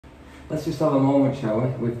Let's just have a moment, shall we?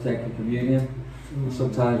 We've taken communion. And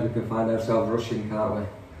sometimes we can find ourselves rushing, can't we?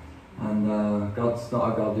 And God's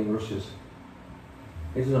not a God who rushes.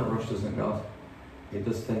 He doesn't rush, doesn't God? He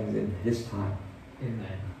does things in His time.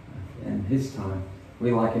 Amen. In His time.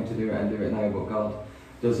 We like Him to do it and do it now, but God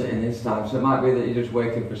does it in His time. So it might be that you're just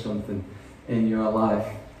waiting for something in your life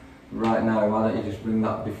right now. Why don't you just bring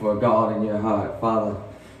that before God in your heart? Father,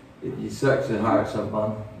 you search the hearts of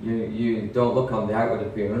man. You don't look on the outward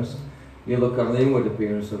appearance. You look on the inward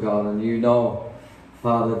appearance of God, and you know,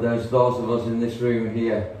 Father, there's those of us in this room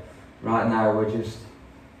here right now.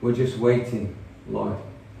 We're just waiting, Lord.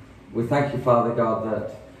 We thank you, Father God,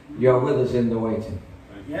 that you are with us in the waiting.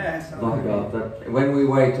 Yes, Lord God, that when we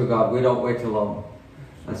wait, oh God, we don't wait alone.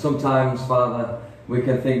 And sometimes, Father, we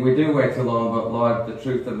can think we do wait alone, but Lord, the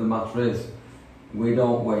truth of the matter is, we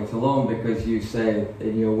don't wait alone, because you say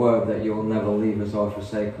in your word that you will never leave us or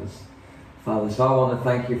forsake us. Father, so I want to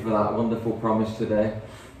thank you for that wonderful promise today,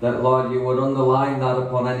 that Lord, you would underline that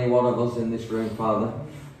upon any one of us in this room, Father,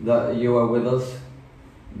 that you are with us,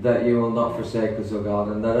 that you will not forsake us, O God,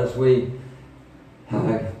 and that as we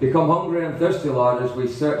become hungry and thirsty, Lord, as we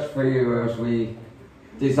search for you, as we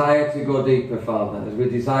desire to go deeper, Father, as we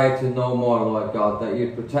desire to know more, Lord God, that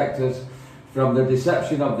you protect us from the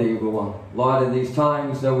deception of the evil one. Lord, in these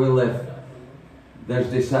times that we live, there's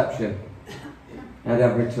deception at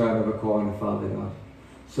every turn of a corner, Father God.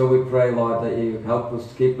 So we pray, Lord, that you help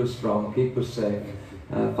us, keep us strong, keep us safe.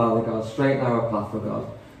 Father God, straighten our path, oh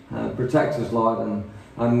God. Protect us, Lord,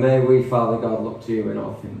 and may we, Father God, look to you in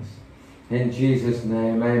all things. In Jesus'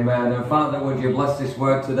 name, amen. And Father, would you bless this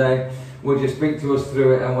word today? Would you speak to us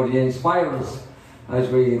through it, and would you inspire us as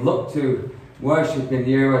we look to worship in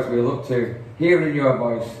you, as we look to hearing your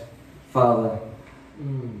voice, Father.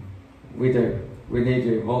 We do. We need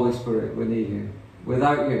you. Holy Spirit, we need you.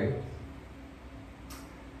 Without you,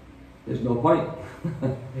 there's no point.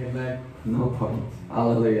 Amen. No point.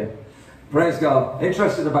 Hallelujah. Praise God.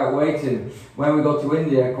 Interested about waiting. When we go to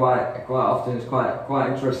India, quite often, it's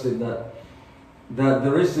quite interesting that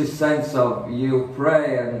there is this sense of you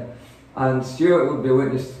pray, and Stuart would be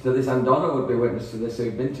witness to this, and Donna would be witness to this,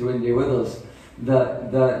 who've been to India with us,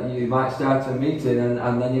 that you might start a meeting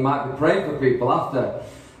and then you might be praying for people after,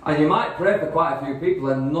 and you might pray for quite a few people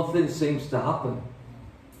and nothing seems to happen.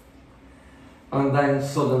 And then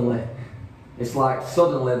suddenly, it's like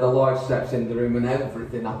suddenly the Lord steps in the room and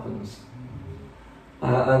everything happens.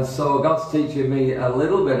 And so God's teaching me a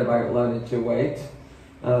little bit about learning to wait.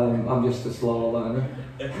 I'm just a slow learner.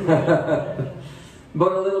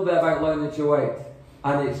 But a little bit about learning to wait.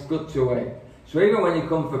 And it's good to wait. So even when you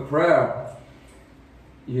come for prayer,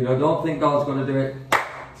 don't think God's going to do it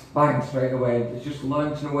bang straight away. Just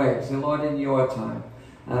learn to wait. Say, Lord, in your time,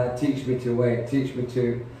 teach me to wait. Teach me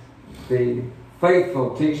to be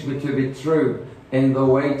faithful. Teach me to be true in the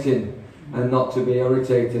waiting, and not to be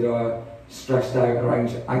irritated or stressed out or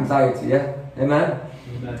anxiety. Yeah? Amen?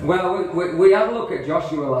 Amen. Well, we had a look at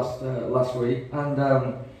Joshua last week, and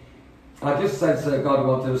I just sensed that God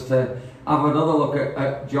wanted us to have another look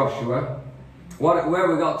at Joshua. Where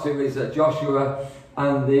we got to is that Joshua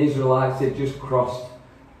and the Israelites had just crossed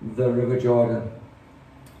the River Jordan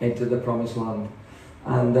into the Promised Land,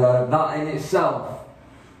 and that in itself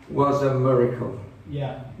was a miracle.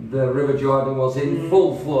 Yeah. The River Jordan was in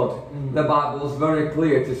full flood. The Bible is very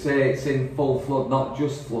clear to say it's in full flood, not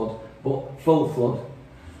just flood, but full flood.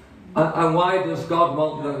 And why does God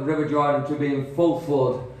want the River Jordan to be in full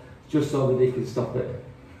flood? Just so that He can stop it.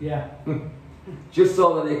 Yeah. Just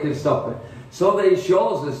so that He can stop it. So that He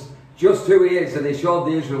shows us just who He is, and He showed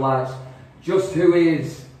the Israelites just who He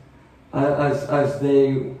is as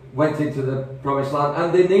they went into the Promised Land.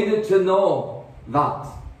 And they needed to know that.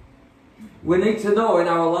 We need to know in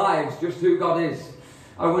our lives just who God is.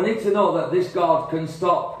 And we need to know that this God can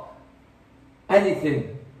stop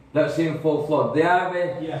anything that's in full flood. The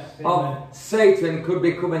army of Satan could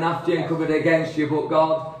be coming after you and could be against you, but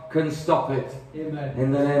God can stop it. Amen.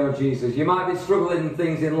 In the name of Jesus. You might be struggling in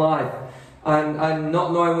things in life and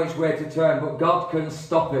not knowing which way to turn, but God can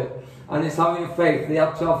stop it. And it's having faith. They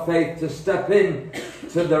had to have faith to step in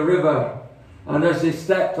to the river. And as they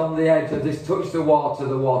stepped on the edge, as they touched the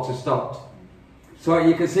water stopped. So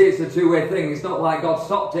you can see it's a two-way thing. It's not like God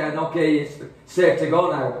stopped it and okay, it's safe to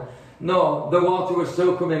go now. No, the water was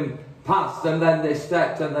still coming past, and then they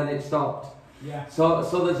stepped and then it stopped. Yeah. So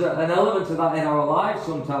there's an element of that in our lives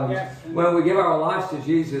sometimes. Yes. When we give our lives to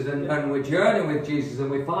Jesus and we journey with Jesus,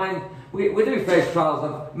 and we find we do face trials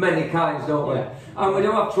of many kinds, don't we? Yeah. And we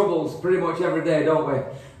do have troubles pretty much every day, don't we?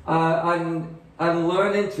 And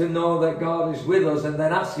learning to know that God is with us, and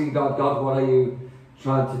then asking God, what are you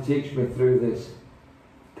trying to teach me through this?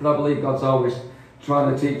 Because I believe God's always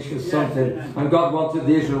trying to teach us something. And God wanted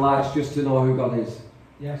the Israelites just to know who God is.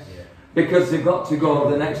 Yes. Because they've got to go,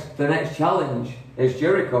 the next challenge is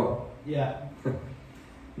Jericho. Yeah.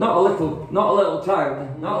 Not a little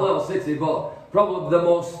town, not a little city, but probably the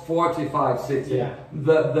most fortified city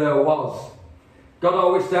that there was. God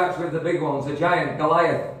always starts with the big ones, the giant,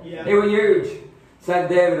 Goliath. Yeah. He was huge. Sent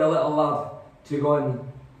David, a little lad, to go and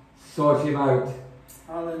sort him out.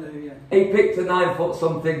 Hallelujah. He picked a 9 foot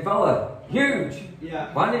something fella. Huge.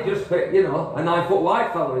 Yeah. Why didn't he just pick, a 9 foot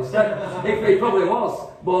wide fella instead? He probably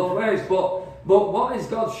was both ways. But what is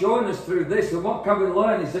God showing us through this, and what can we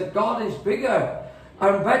learn, is that God is bigger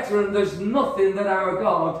and better, and there's nothing that our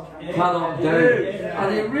God cannot do.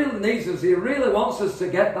 And He really needs us. He really wants us to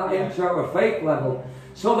get that into our faith level,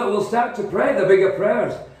 so that we'll start to pray the bigger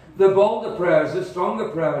prayers, the bolder prayers, the stronger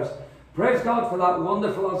prayers. Praise God for that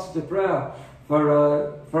wonderful answer to prayer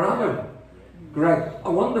for Adam. Greg,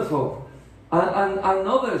 wonderful. And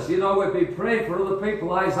others, we've been praying for other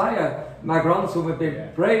people. Isaiah, my grandson, we've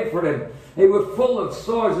been praying for him. He was full of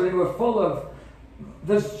sores, and he was full of,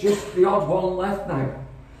 there's just the odd one left now.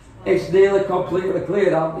 It's nearly completely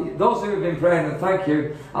cleared. Those who have been praying, and thank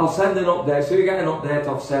you, I'll send an update. So you get an update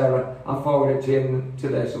off Sarah. I'll forward it to you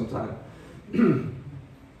today sometime.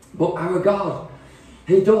 But our God,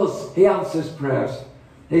 He answers prayers.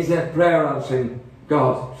 He's a prayer answering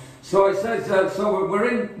God. So it says, so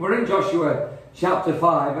we're in Joshua chapter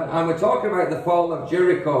 5, and we're talking about the fall of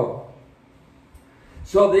Jericho.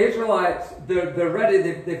 So the Israelites, they're ready,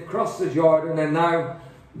 they've crossed the Jordan, and now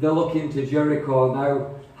they're looking to Jericho.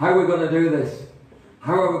 Now, how are we going to do this?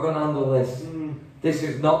 How are we going to handle this? This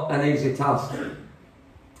is not an easy task.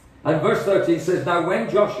 And verse 13 says, now when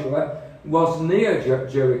Joshua was near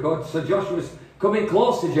Jericho, so Joshua's coming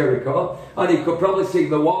close to Jericho, and he could probably see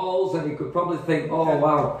the walls, and he could probably think, oh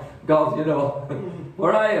wow, God,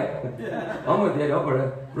 where are you? I'm with you, don't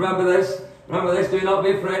worry. Remember this, do not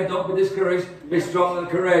be afraid, don't be discouraged, be strong and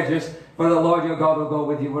courageous, for the Lord your God will go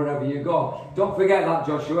with you wherever you go. Don't forget that,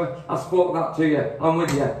 Joshua. I spoke that to you. I'm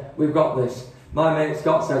with you. We've got this. My mate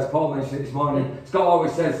Scott says, Paul mentioned it this morning, Scott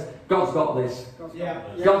always says, God's got this.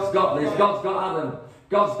 God's got this. God's got Adam.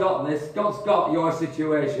 God's got this. God's got your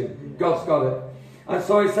situation. God's got it. And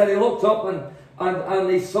so he said he looked up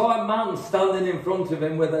and he saw a man standing in front of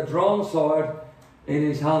him with a drawn sword in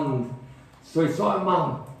his hand. So he saw a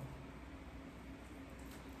man.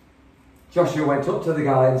 Joshua went up to the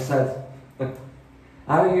guy and said,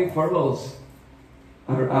 are you for us,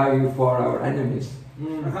 or are you for our enemies?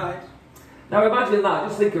 Right. Now imagine that,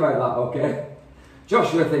 just think about that, okay?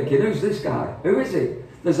 Joshua thinking, who's this guy? Who is he?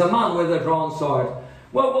 There's a man with a drawn sword.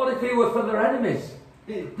 Well, what if he were for their enemies?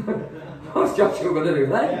 What's Joshua going to do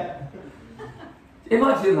then?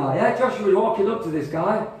 Imagine that, yeah? Joshua walking up to this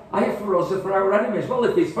guy. Are you for us or for our enemies? Well,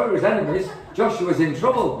 if he's for his enemies, Joshua's in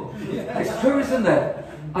trouble. It's true, isn't it?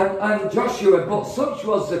 And Joshua, but such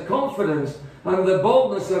was the confidence and the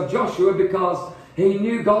boldness of Joshua, because he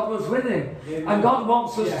knew God was with him. And God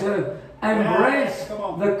wants us to embrace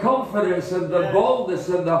the confidence and the boldness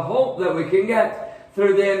and the hope that we can get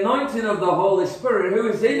through the anointing of the Holy Spirit who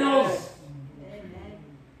is in us.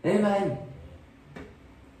 Amen.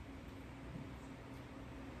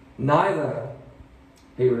 Neither,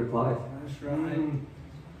 he replied. That's right.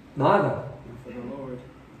 Neither. For the Lord.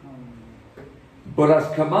 But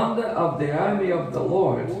as commander of the army of the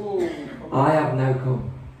Lord, I have now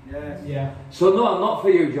come. Yes. Yeah. So no, I'm not for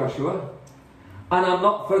you, Joshua. And I'm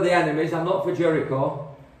not for the enemies. I'm not for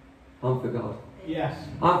Jericho. I'm for God. Yes.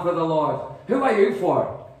 I'm for the Lord. Who are you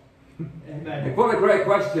for? Amen. What a great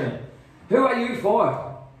question. Who are you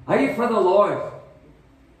for? Are you for the Lord?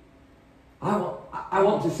 I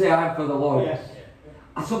want to say I'm for the Lord. Yes.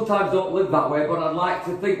 I sometimes don't live that way, but I'd like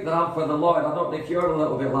to think that I'm for the Lord. I don't know if you're a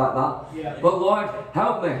little bit like that. Yeah. But Lord,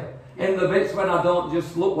 help me in the bits when I don't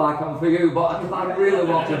just look like I'm for you, but I really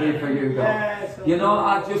want to be for you, God. Yes.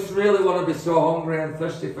 I just really want to be so hungry and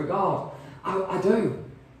thirsty for God. I do.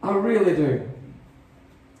 I really do.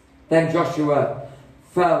 Then Joshua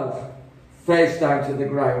fell face down to the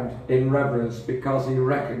ground in reverence, because he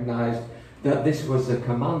recognized that this was the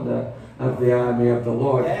commander of the army of the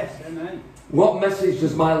Lord. Yes, amen. What message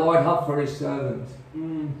does my Lord have for his servant?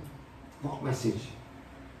 What message?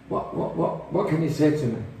 What can you say to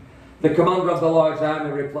me? The commander of the Lord's army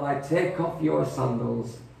replied, take off your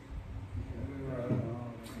sandals,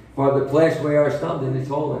 for the place where you are standing is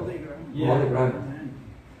holy. Holy ground.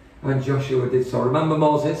 And Joshua did so. Remember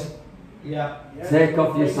Moses? Yeah. Take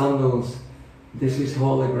off your sandals. This is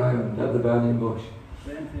holy ground at the burning bush.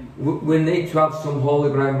 We need to have some holy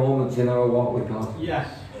ground moments in our walk with God. Yes.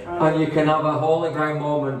 And you can have a holy ground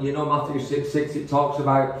moment. You know, Matthew 6:6, it talks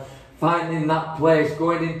about finding that place,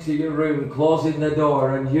 going into your room, closing the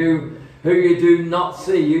door, and you, who you do not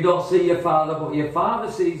see, you don't see your Father, but your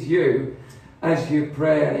Father sees you as you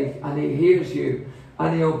pray, and he hears you,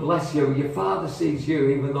 and he'll bless you. Your Father sees you,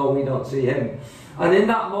 even though we don't see him. And in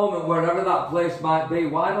that moment, wherever that place might be,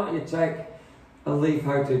 why don't you take a leaf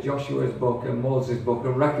out of Joshua's book and Moses' book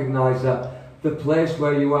and recognize that the place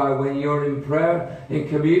where you are when you're in prayer, in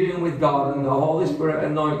communion with God, and the Holy Spirit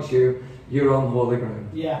anoints you, you're on holy ground.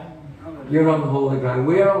 Yeah. You're on holy ground.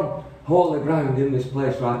 We're on holy ground in this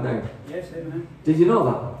place right now. Yes, amen. Did you know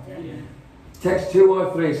that? Yeah. Text 2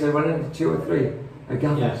 or 3 said, whenever 2 or 3 are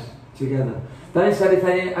gathered Yes. together. Then it said, if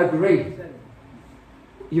any agree.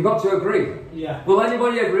 You've got to agree. Yeah. Will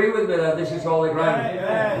anybody agree with me that this is holy ground?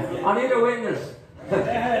 Amen. I need a witness.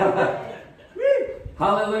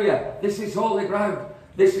 Hallelujah. This is holy ground.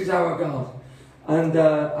 This is our God.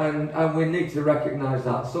 And we need to recognize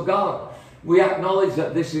that. So God, we acknowledge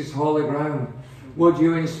that this is holy ground. Would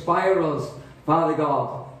you inspire us, Father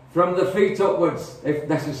God, from the feet upwards, if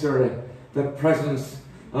necessary, the presence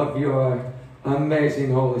of your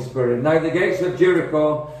amazing Holy Spirit. Now the gates of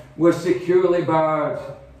Jericho were securely barred.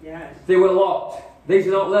 Yes. They were locked. These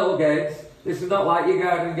are not little gates. This is not like your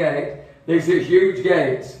garden gate. These are huge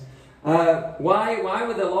gates. Why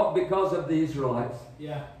were they locked? Because of the Israelites.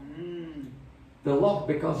 Yeah. They're locked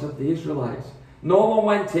because of the Israelites. No one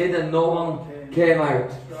went in and no one came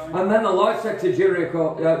out. And then the Lord said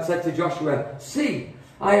to Joshua, see,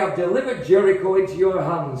 I have delivered Jericho into your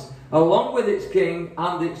hands, along with its king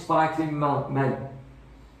and its fighting men.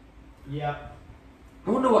 Yeah. I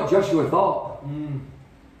wonder what Joshua thought.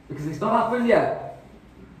 Because it's not happened yet.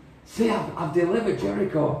 See, I've delivered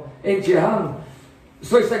Jericho into your hand.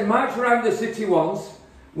 So he said, march around the city once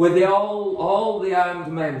with all the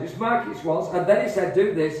armed men. Just mark it once. And then he said,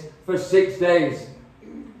 do this for 6 days.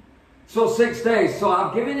 So 6 days. So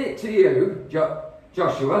I've given it to you,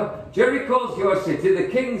 Joshua. Jericho's your city. The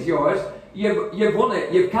king's yours. You've won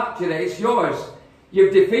it. You've captured it. It's yours.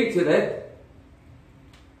 You've defeated it.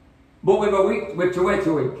 But we're to wait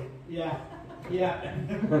a week. Yeah. Yeah.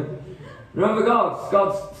 Remember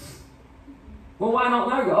God's. Well, why not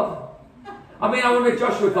now, God? I mean, I wonder if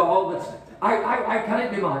Joshua thought, oh, that's, how can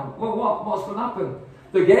it be mine? Well, what's going to happen?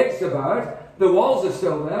 The gates are barred. The walls are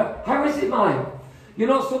still there. How is it mine? You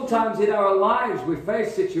know, sometimes in our lives we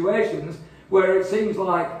face situations where it seems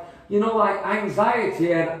like, like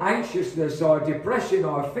anxiety and anxiousness or depression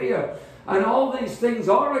or fear. And all these things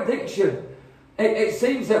are addiction. It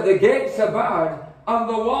seems that the gates are barred and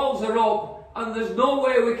the walls are up and there's no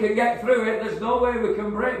way we can get through it. There's no way we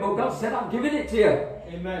can break. But God said, I've given it to you.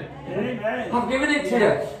 Amen. Amen. I've given it to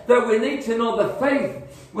you. That we need to know the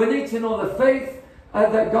faith. We need to know the faith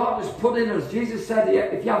that God has put in us. Jesus said,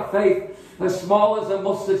 if you have faith as small as a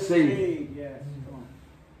mustard seed, Yes. Come on.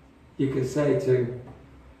 you can say to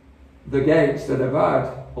the gates that are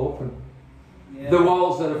barred, open. Yeah. The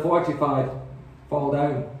walls that are fortified, fall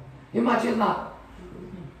down. Imagine that.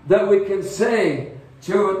 That we can say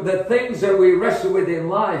to the things that we wrestle with in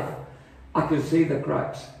life, I can see the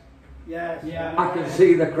cracks. Yes. Yeah. I can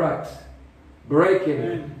see the cracks breaking.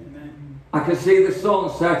 Amen. I can see the stone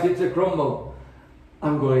starting to crumble.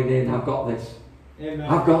 I'm going in. I've got this. Amen.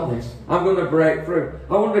 I've got this. I'm going to break through.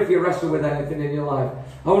 I wonder if you wrestle with anything in your life.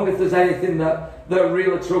 I wonder if there's anything that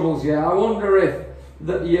really troubles you. I wonder if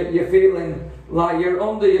that you're feeling like you're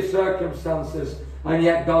under your circumstances, and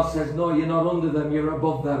yet God says, no, you're not under them, you're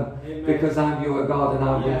above them. Amen. Because I'm your God and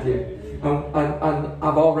I'm with you. And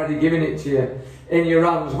I've already given it to you in your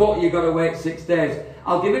hands. But you've got to wait 6 days.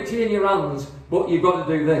 I'll give it to you in your hands, but you've got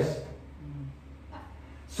to do this.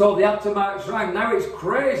 So they had to march round. Now it's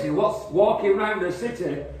crazy what's walking around the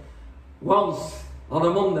city once on a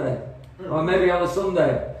Monday, or maybe on a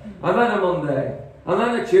Sunday, and then a Monday, and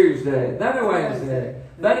then a Tuesday, then a Wednesday,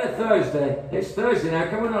 then a Thursday. It's Thursday now.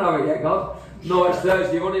 Can we not have it yet, God? No, it's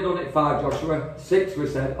Thursday. You've only done it 5, Joshua. 6, we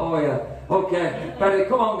said. Oh, yeah. Okay. Ready?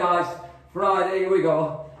 Come on, guys. Friday, here we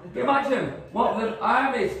go. Imagine what the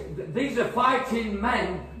armies, these are fighting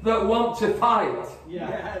men that want to fight. Yeah.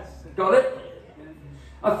 Yes. Got it?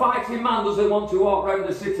 A fighting man doesn't want to walk around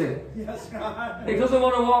the city. Yes, God. He doesn't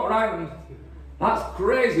want to walk around. That's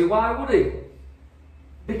crazy. Why would he?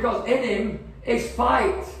 Because in him is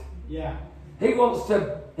fight. Yeah. He wants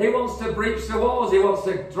to breach the walls. He wants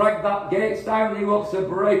to drag that gates down. He wants to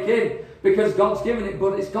break in because God's given it.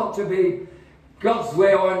 But it's got to be God's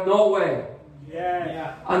way or no way.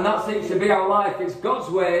 Yeah. And that seems to be our life. It's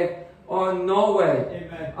God's way or no way.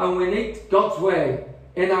 Amen. And we need God's way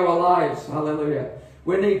in our lives. Hallelujah.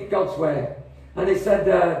 We need God's way. And he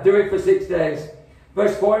said, do it for 6 days.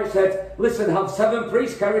 Verse 4 it said, listen, have 7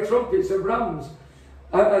 priests carry trumpets of ram's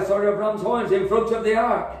horns in front of the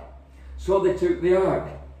ark. So they took the ark.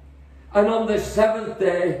 And on the 7th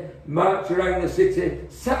day, marched around the city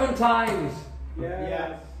 7 times.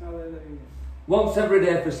 Yes. Hallelujah. Once every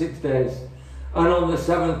day for 6 days. And on the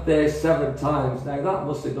 7th day, 7 times. Now that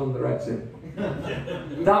must have done the Reds in.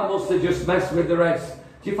 That must have just messed with the Reds.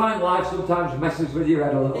 Do you find life sometimes messes with your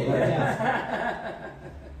head a little bit?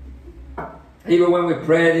 Even when we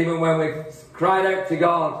prayed, even when we cried out to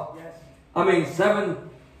God. Yes. I mean, 7.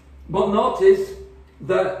 But notice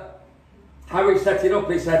that how he set it up.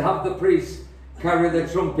 He said, have the priests carry the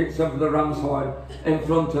trumpets of the ram's horn in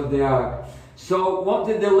front of the ark. So what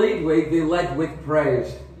did they lead with? They led with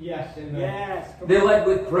praise. Yes. Amen. Yes. They led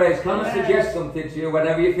with praise. Can I suggest something to you?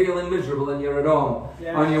 Whenever you're feeling miserable and you're at home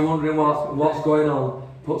and you're wondering what's going on,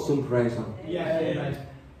 put some praise on. Yes. Amen.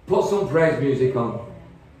 Put some praise music on.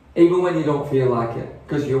 Even when you don't feel like it.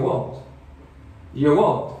 Because you won't. You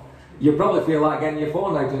won't. You probably feel like getting your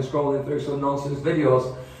phone out and scrolling through some nonsense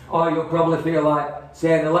videos. Or you'll probably feel like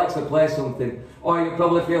saying, Alexa, play something. Or you'll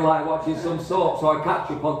probably feel like watching some soaps or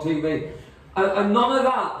catch up on TV. And none of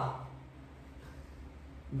that.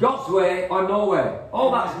 God's way or no way.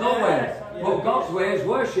 Oh, that's no way. But God's way is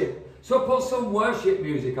worship. So put some worship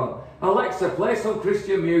music on. Alexa, play some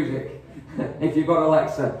Christian music. If you've got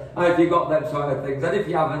Alexa. And if you've got them sort of things. And if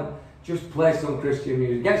you haven't, just play some Christian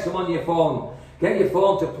music. Get some on your phone. Get your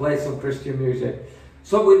phone to play some Christian music.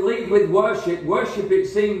 So we lead with worship. Worship, it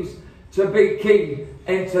seems to be key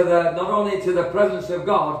into not only into the presence of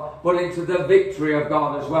God, but into the victory of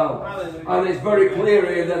God as well. Hallelujah. And it's very clear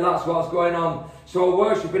here that that's what's going on. So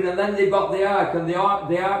worshipping, and then they've got the ark, and the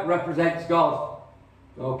ark represents God.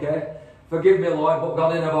 Okay? Forgive me, Lord, but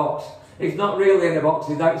God in a box. He's not really in a box,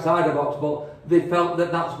 he's outside a box, but they felt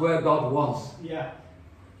that that's where God was. Yeah.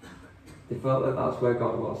 They felt that that's where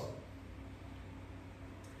God was.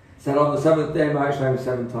 It said on the 7th day, march around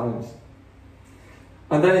 7 times.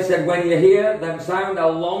 And then he said, when you hear them sound a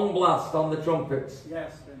long blast on the trumpets.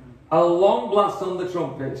 Yes. Amen. A long blast on the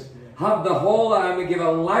trumpets. Have the whole army give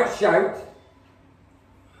a loud shout.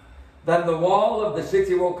 Then the wall of the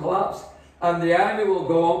city will collapse, and the army will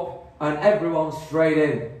go up, and everyone straight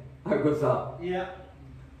in. How good's that? Yeah.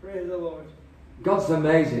 Praise the Lord. God's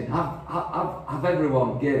amazing. Have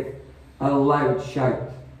everyone give a loud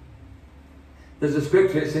shout. There's a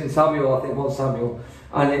scripture, it's in Samuel, I think 1 Samuel,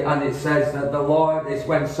 and it says that the Lord, it's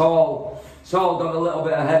when Saul got a little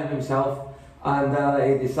bit ahead of himself, and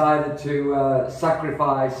he decided to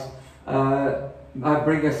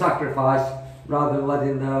bring a sacrifice rather than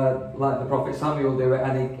let the prophet Samuel do it,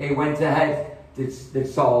 and he went ahead, did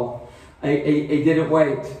Saul. He didn't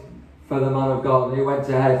wait for the man of God, he went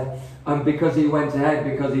ahead. And because he went ahead,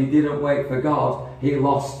 because he didn't wait for God, he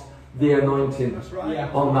lost the anointing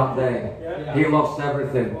on that day. Yeah. He lost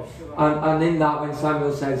everything. And in that, when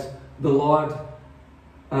Samuel says, the Lord,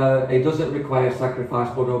 it doesn't require sacrifice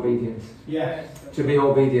but obedience. Yes. To be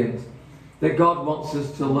obedient. That God wants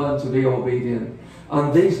us to learn to be obedient.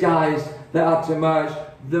 And these guys that had to march,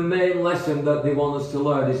 the main lesson that they want us to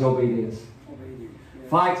learn is obedience. Obedience. Yes.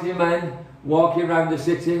 Fighting men, walking around the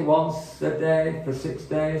city once a day for 6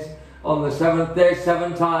 days. On the 7th day,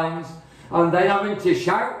 7 times. And then having to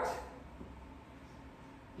shout.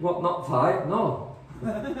 What, not fight? No.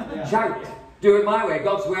 Yeah. Shout. Do it my way,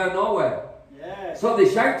 God's way or no way. Yes. So they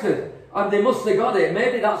shouted. And they must have got it.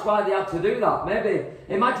 Maybe that's why they had to do that. Maybe.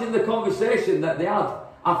 Imagine the conversation that they had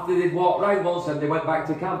after they'd walked round once and they went back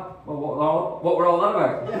to camp. Well, what were all that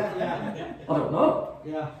about? Yeah. I don't know.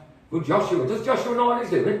 Yeah. Well, Joshua. Does Joshua know what he's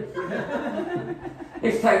doing?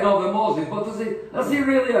 He's taken over Moses, but does he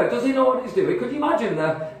really? Does he know what he's doing? Could you imagine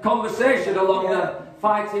the conversation along the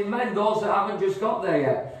fighting men, those that haven't just got there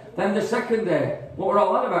yet? Then the second day, what were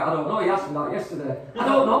all that about? I don't know. He asked me that yesterday. I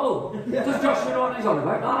don't know. Does Joshua know what he's on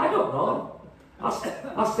about? No, I don't know.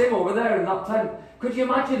 Ask him over there in that tent. Could you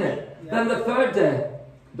imagine it? Yeah. Then the third day,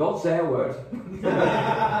 don't say a word.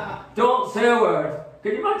 Don't say a word.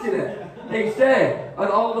 Can you imagine it? Each day, and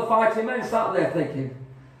all the fighting men sat there thinking,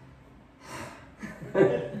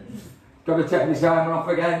 got to take this armour off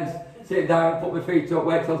again, sit down, put my feet up,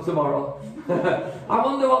 wait till tomorrow. I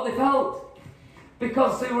wonder what they felt.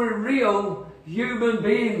 Because they were real human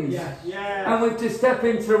beings. Yes. Yes. And we've to step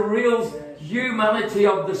into real humanity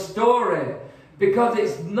of the story. Because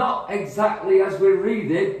it's not exactly as we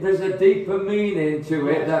read it, there's a deeper meaning to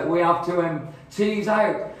it that we have to tease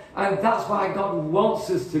out. And that's why God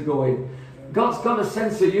wants us to go in. God's got a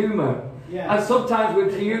sense of humour. Yeah. And sometimes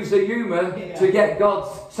we use the humour to get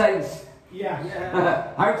God's sense Yes.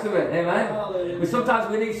 Out of it, amen. Hallelujah. But sometimes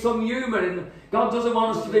we need some humour, and God doesn't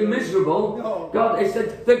want us to be miserable. No. God, it's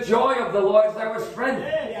the joy of the Lord is our strength.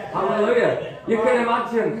 Hallelujah. You can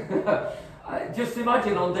imagine, just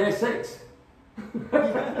imagine on day 6.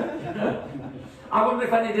 I wonder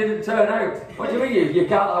if any didn't turn out. What do you mean? You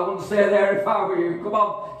can't, I wouldn't stay there if I were you. Come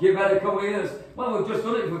on, you better come with us. Well, we've just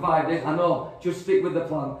done it for 5 days. I know, just stick with the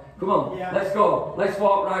plan. Come on, let's go. Let's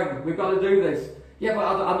walk round. We've got to do this. Yeah, but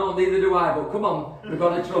I know, neither do I, but come on, we've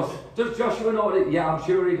got to trust. Does Joshua know it? Yeah, I'm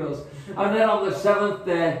sure he does. And then on the 7th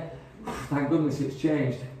day, thank goodness it's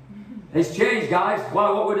changed. It's changed, guys.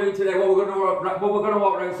 Wow, what we're doing today, we're going to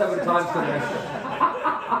walk around 7 times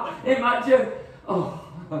today. Imagine. Oh.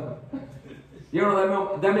 You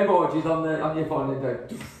know them emojis on your phone,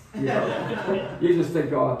 you just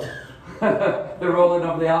think, oh, the rolling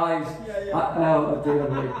of the eyes. Oh, dear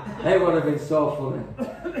me. It would have been so funny.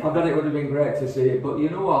 I bet it would have been great to see it. But you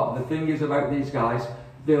know what? The thing is about these guys,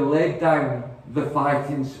 they laid down the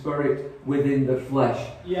fighting spirit within the flesh.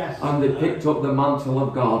 Yes. And they picked up the mantle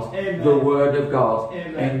of God, Amen. the word of God,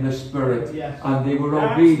 Amen. in the spirit. Yes. And they were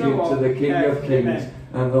That's obedient the to the King Yes. of Kings. Amen.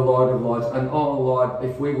 And the Lord of Lords. And oh Lord,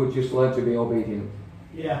 if we would just learn to be obedient.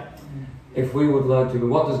 Yeah. If we would learn to be,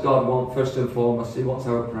 what does God want first and foremost? He wants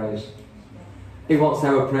our praise. He wants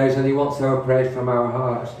our praise, and He wants our praise from our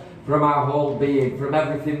hearts, from our whole being, from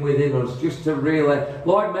everything within us. Just to really,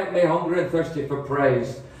 Lord, make me hungry and thirsty for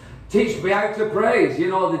praise. Teach me how to praise. You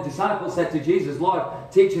know, the disciples said to Jesus, Lord,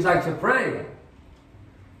 teach us how to pray.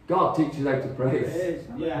 God teaches how to praise. Praise.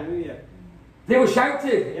 Hallelujah. They were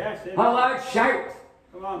shouting. Yes. A loud shout.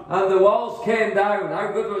 Come on. And the walls came down.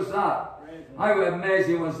 How good was that? Praise the How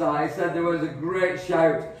amazing was that? He said there was a great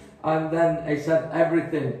shout, and then he said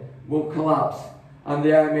everything will collapse and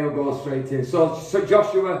the army will go straight in. So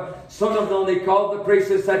Joshua, son of Nun, he called the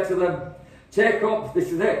priests and said to them, take up,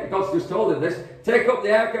 this is it, God's just told him this, take up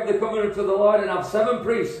the ark of the covenant of the Lord and have 7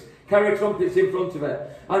 priests carry trumpets in front of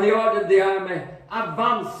it. And he ordered the army,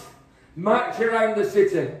 advance, march around the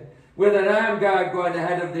city with an armed guard going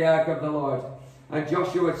ahead of the ark of the Lord. And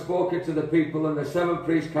Joshua had spoken to the people, and the 7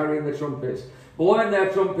 priests carrying the trumpets, blowing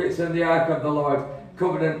their trumpets in the ark of the Lord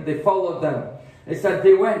covenant, they followed them. It said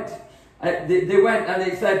they went, and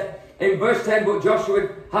it said in verse 10, but Joshua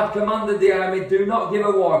had commanded the army, do not give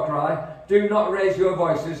a war cry, do not raise your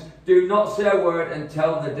voices, do not say a word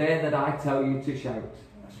until the day that I tell you to shout.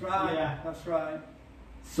 That's right. Yeah. That's right.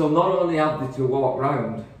 So not only have they to walk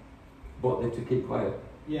round, but they to keep quiet.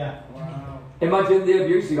 Yeah. Wow. Imagine the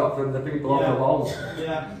abuse he got from the people on the walls.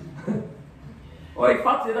 Yeah. Oi,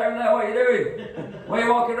 fatty down there, what are you doing? What are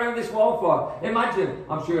you walking around this wall for? Imagine,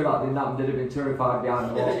 I'm sure that didn't happen, they'd have been terrified behind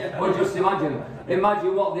the wall. But just imagine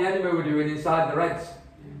what the enemy were doing inside the Reds.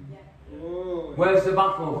 Oh. Where's the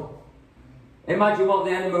battle? Imagine what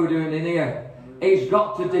the enemy were doing in here. He's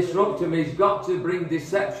got to disrupt him, he's got to bring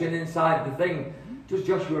deception inside the thing. Does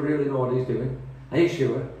Joshua really know what he's doing? Are you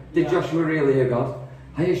sure? Did Joshua really hear God?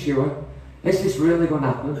 Are you sure? Is this really going to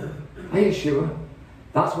happen? Are you sure?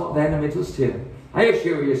 That's what the enemy does to you. Are you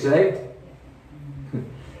sure you're saved?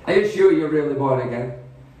 Are you sure you're really born again?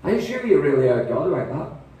 Are you sure you really heard God about that?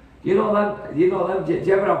 You know them? Do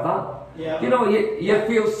you ever have that? Yeah. You know, you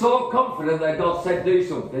feel so confident that God said do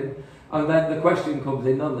something, and then the question comes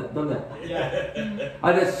in, doesn't it? Yeah.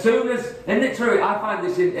 And as soon as, isn't it true? I find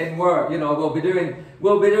this in work. You know, we'll be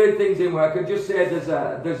doing things in work. And just say there's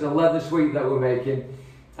a leather sweep that we're making,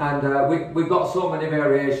 and we've got so many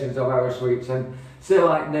variations of our sweeps. And say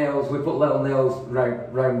like nails, we put little nails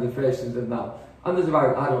round the faces and that. And there's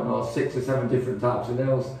about, I don't know, 6 or 7 different types of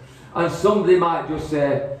nails. And somebody might just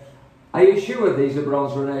say, are you sure these are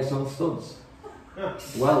bronze Renaissance studs?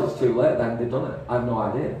 Well, it's too late then, they've done it. I have no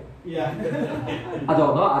idea. Yeah. I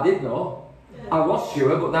don't know, I did know. I was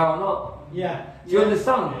sure, but now I'm not. Yeah. Do you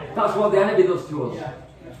understand? That's what the enemy does to us. Yeah.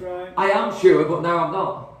 That's right. I am sure, but now I'm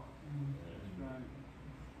not. That's right.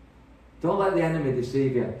 Don't let the enemy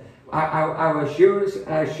deceive you. Our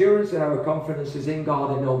assurance and our confidence is in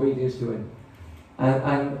God and obedience to Him.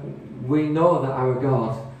 And we know that our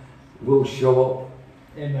God will show up.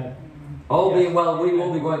 Amen. All being well, we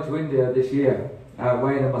will be going to India this year,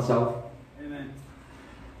 Wayne and myself. Amen.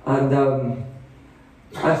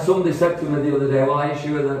 And somebody said to me the other day, well, are you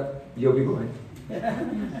sure that you'll be going?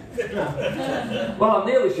 Well, I'm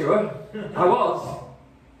nearly sure. I was.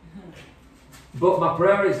 But my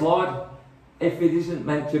prayer is, Lord, if it isn't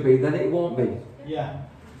meant to be, then it won't be. Yeah.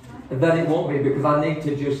 Then it won't be, because I need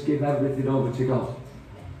to just give everything over to God.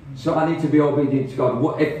 So I need to be obedient to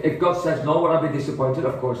God. If God says no, would I be disappointed?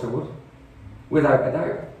 Of course I would. Without a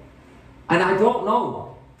doubt. And I don't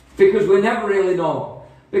know. Because we never really know.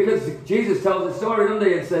 Because Jesus tells a story, doesn't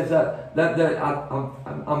he? It says that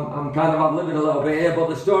I'm kind of ad-libbing a little bit here, but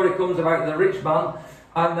the story comes about the rich man,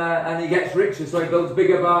 and he gets richer, so he builds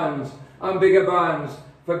bigger barns and bigger barns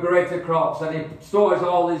for greater crops, and he stores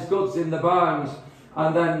all his goods in the barns,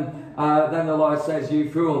 and then the Lord says, "You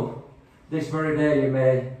fool, this very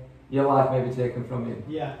day your life may be taken from you."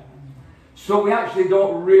 Yeah. So we actually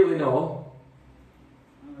don't really know.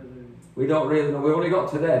 We don't really know. We've only got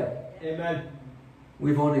today. Amen.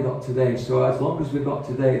 We've only got today. So as long as we've got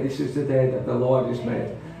today, this is the day that the Lord has made,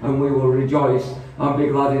 and we will rejoice and be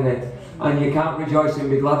glad in it. And you can't rejoice and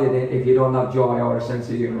be glad in it if you don't have joy or a sense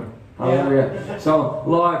of humour. Hallelujah. Yeah. So,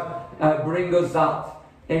 Lord, bring us that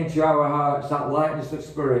into our hearts, that lightness of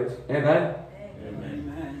spirit. Amen?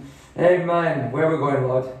 Amen. Amen. Where are we going,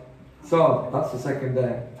 Lord? So, that's the second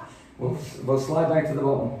day. We'll slide down to the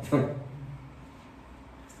bottom.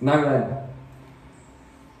 Now then.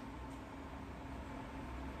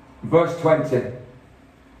 Verse 20.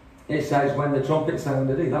 It says, when the trumpet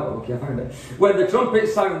sounded, I found it. When the trumpet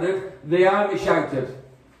sounded, the army shouted.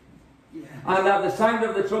 Yeah. And at the sound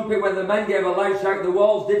of the trumpet, when the men gave a loud shout, the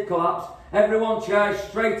walls did collapse. Everyone charged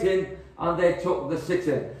straight in, and they took the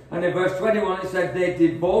city. And in verse 21, it said, they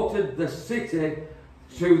devoted the city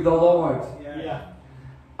to the Lord. Yeah.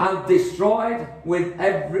 And destroyed with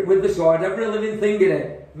the sword every living thing in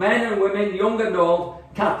it. Men and women, young and old,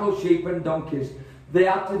 cattle, sheep and donkeys. They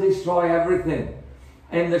had to destroy everything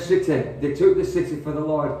in the city. They took the city for the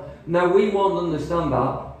Lord. Now we won't understand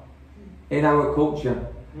that in our culture.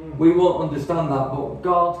 We won't understand that, but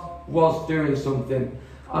God was doing something.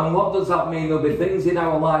 And what does that mean? There'll be things in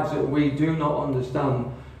our lives that we do not understand,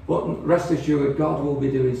 but rest assured, God will be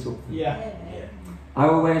doing something. Yeah.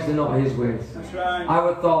 Our ways are not His ways. That's right.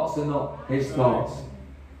 Our thoughts are not His thoughts.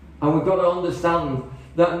 And we've got to understand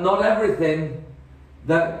that not everything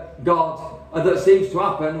that God that seems to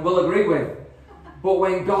happen will agree with. But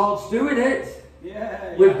when God's doing it,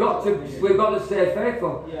 we've got to stay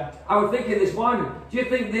faithful. Yeah. I was thinking this morning, do you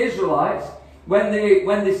think the Israelites, when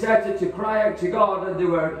they started to cry out to God and they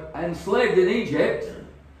were enslaved in Egypt,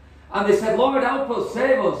 and they said, "Lord, help us,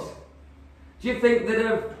 save us," do you think they'd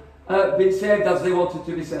have been saved as they wanted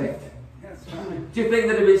to be saved? That's right. Do you think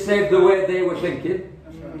they'd have been saved the way they were thinking?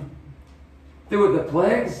 That's right. There were the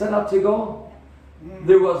plagues that had to go.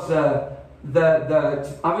 There was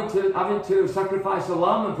having to sacrifice a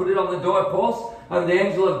lamb and put it on the doorpost, and the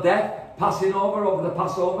angel of death passing over the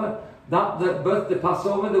Passover. That birth the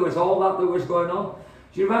Passover, there was all that was going on.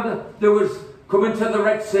 Do you remember? There was coming to the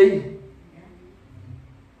Red Sea,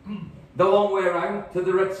 the long way around to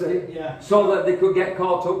the Red Sea, so that they could get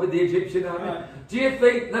caught up with the Egyptian army. Right. Do you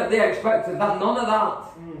think that they expected that? None of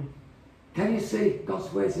that. Can you see?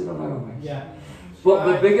 God's ways are not our ways. Yeah. But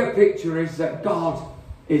the bigger picture is that God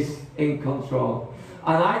is in control.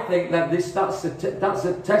 And I think that that's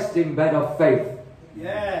a testing bed of faith.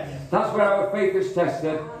 Yes. That's where our faith is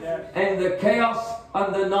tested. Yes. In the chaos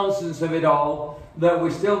and the nonsense of it all, that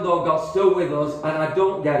we still know God's still with us, and I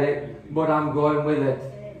don't get it, but I'm going with it.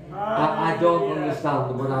 I don't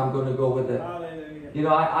understand, but I'm going to go with it. Hallelujah. You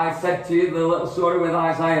know, I said to you the little story with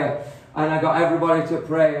Isaiah, and I got everybody to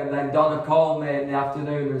pray, and then Donna called me in the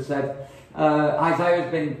afternoon and said, Isaiah's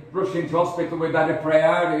been rushing to hospital, we better pray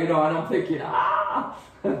harder, you know, and I'm thinking,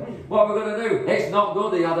 what are we going to do? It's not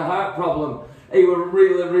good. He had a heart problem. He was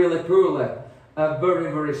really, really poorly, very,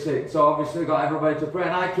 very sick. So obviously got everybody to pray,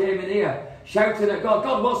 and I came in here shouting at God,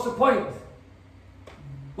 God, what's the point?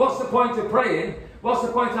 What's the point of praying? What's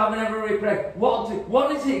the point of having everybody pray?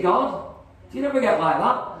 What is it, God? Do you never get like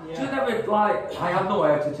that? Yeah. Do you never I have no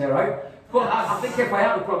hair to tear out, but I think if I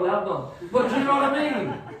had, I probably have done. But do you know what I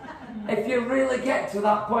mean? If you really get to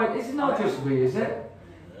that point, it's not just me, is it?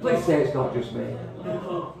 Please say it's not just me.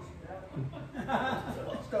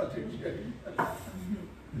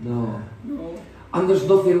 No. And there's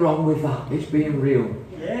nothing wrong with that. It's being real.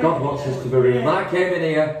 God wants us to be real. And I came in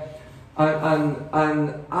here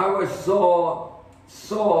and I was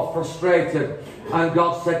so frustrated. And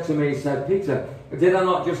God said to me, He said, Peter, did I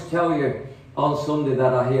not just tell you on Sunday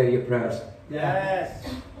that I hear your prayers? Yes. I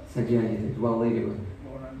said, yeah, you did. Well, leave it with me.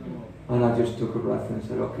 And I just took a breath and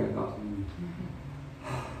said, okay, God.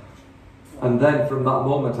 And then from that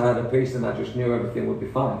moment I had a peace, and I just knew everything would be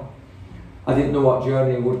fine. I didn't know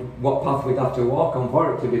what path we'd have to walk on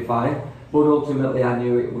for it to be fine, but ultimately I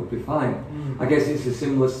knew it would be fine. I guess it's a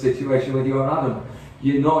similar situation with you and Adam.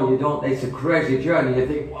 You know, you don't, it's a crazy journey. You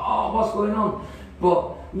think, whoa, what's going on?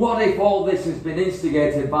 But what if all this has been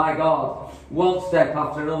instigated by God, one step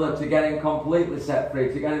after another, to get him completely set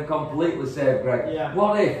free, to get him completely saved, Greg? Yeah.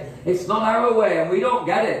 What if? It's not our way and we don't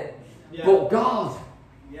get it. Yeah. But God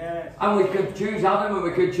Yes. And we could choose Adam, and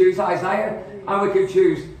we could choose Isaiah, and we could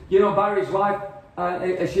choose, Barry's wife.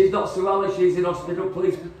 If she's not so well, if she's in hospital,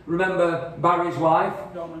 please remember Barry's wife,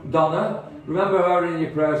 Donna. Remember her in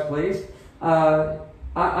your prayers, please.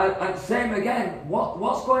 And same again.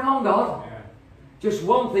 What's going on, God? Yeah. Just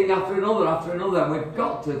one thing after another, and we've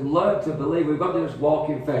got to learn to believe. We've got to just walk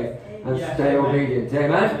in faith and stay obedient.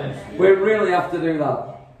 Amen? We really have to do that.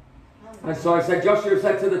 And so I said, Joshua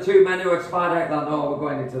said to the two men who had spied out that, no, we're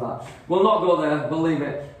going into that. We'll not go there, we'll leave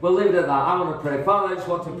it. We'll leave it at that. I want to pray. Father, I just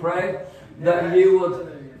want to pray that you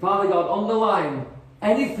would, Father God, underline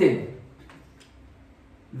anything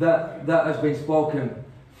that has been spoken,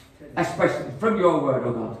 especially from your word,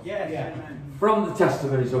 oh God. Yes. Amen. From the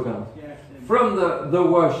testimonies, oh God. Yes. From the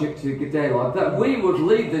worship today, Lord, that we would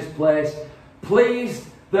leave this place pleased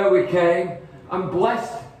that we came and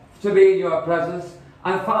blessed to be in your presence.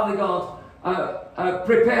 And Father God,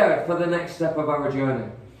 prepared for the next step of our journey.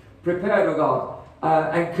 Prepared, oh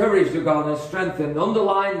God, encouraged, oh God, and strengthened.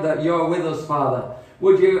 Underline that you're with us, Father.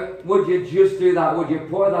 Would you just do that? Would you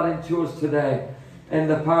pour that into us today in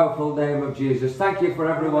the powerful name of Jesus? Thank you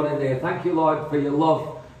for everyone in here. Thank you, Lord, for your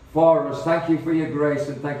love for us. Thank you for your grace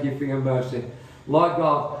and thank you for your mercy. Lord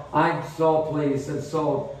God, I'm so pleased and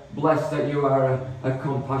so blessed that you are a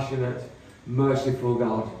compassionate, merciful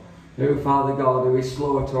God. Who, Father God, who is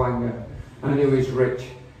slow to anger and who is rich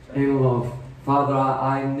in love. Father,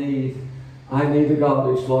 I need a God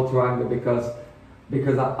who's slow to anger because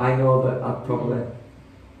I know that I'd probably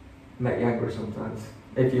make you angry sometimes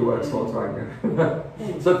if you weren't slow to anger.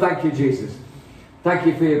 So thank you, Jesus. Thank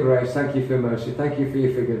you for your grace. Thank you for your mercy. Thank you for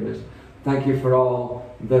your forgiveness. Thank you for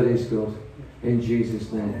all that is good. In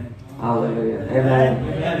Jesus' name. Hallelujah. Amen.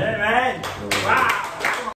 Amen. Wow.